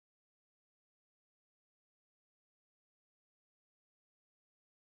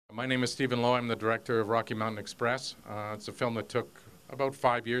My name is Stephen Lowe. I'm the director of Rocky Mountain Express. It's a film that took about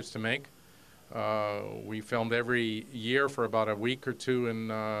 5 years to make. We filmed every year for about a week or two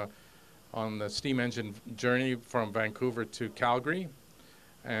on the steam engine journey from Vancouver to Calgary.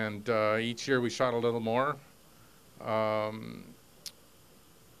 And each year we shot a little more.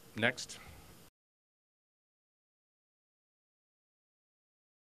 Next.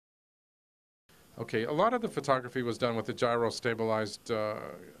 Okay, a lot of the photography was done with a gyro-stabilized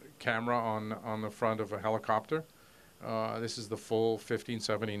camera on the front of a helicopter. This is the full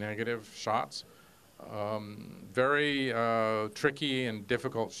 1570 negative shots. Very tricky and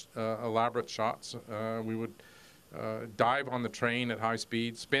difficult, elaborate shots. We would dive on the train at high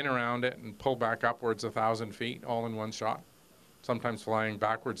speed, spin around it, and pull back upwards 1,000 feet, all in one shot, sometimes flying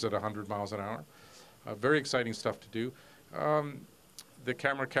backwards at 100 miles an hour. Very exciting stuff to do. The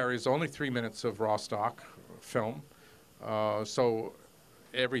camera carries only 3 minutes of raw stock film, so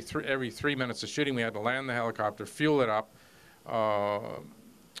every 3 minutes of shooting we had to land the helicopter, fuel it up,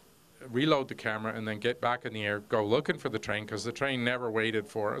 reload the camera, and then get back in the air, go looking for the train, because the train never waited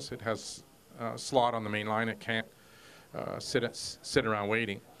for us. It has a slot on the main line. It can't sit around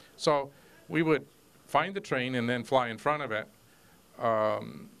waiting. So we would find the train and then fly in front of it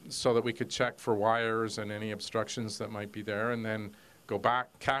so that we could check for wires and any obstructions that might be there, and then go back,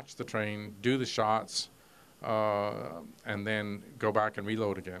 catch the train, do the shots, and then go back and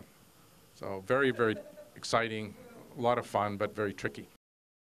reload again. So very, very exciting, a lot of fun, but very tricky.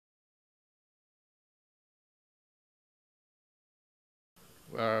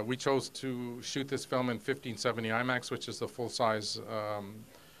 We chose to shoot this film in 1570 IMAX, which is the full-size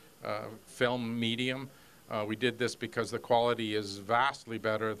film medium. We did this because the quality is vastly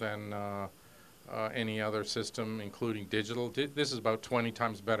better than any other system, including digital. This is about 20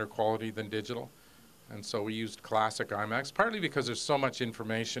 times better quality than digital, and so we used classic IMAX, partly because there's so much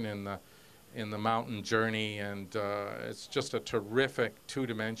information in the mountain journey, and it's just a terrific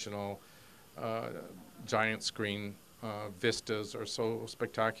two-dimensional giant screen. Vistas are so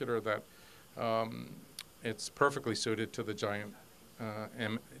spectacular that it's perfectly suited to the giant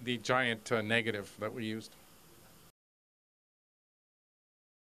negative that we used.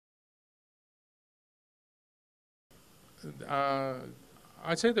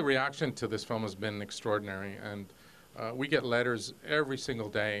 I'd say the reaction to this film has been extraordinary, and we get letters every single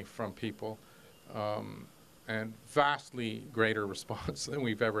day from people, and vastly greater response than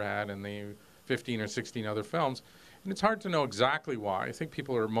we've ever had in the 15 or 16 other films. And it's hard to know exactly why. I think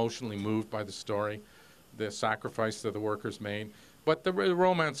people are emotionally moved by the story, the sacrifice that the workers made, but the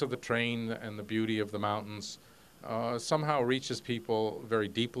romance of the train and the beauty of the mountains somehow reaches people very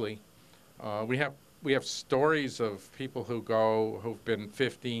deeply. We have stories of people who've been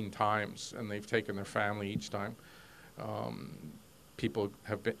 15 times, and they've taken their family each time. People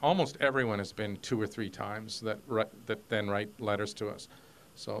have been, almost everyone has been 2 or 3 times that then write letters to us.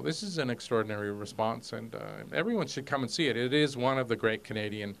 So this is an extraordinary response, and everyone should come and see it. It is one of the great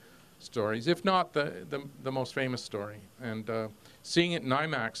Canadian stories, if not the most famous story. And seeing it in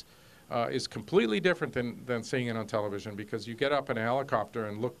IMAX is completely different than seeing it on television, because you get up in a helicopter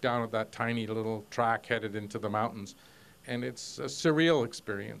and look down at that tiny little track headed into the mountains, and it's a surreal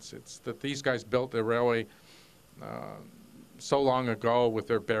experience. It's that these guys built the railway so long ago with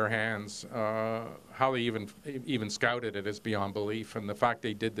their bare hands. How they even scouted it is beyond belief, and the fact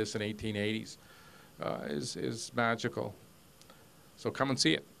they did this in 1880s is magical. So come and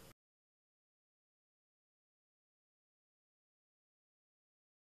see it.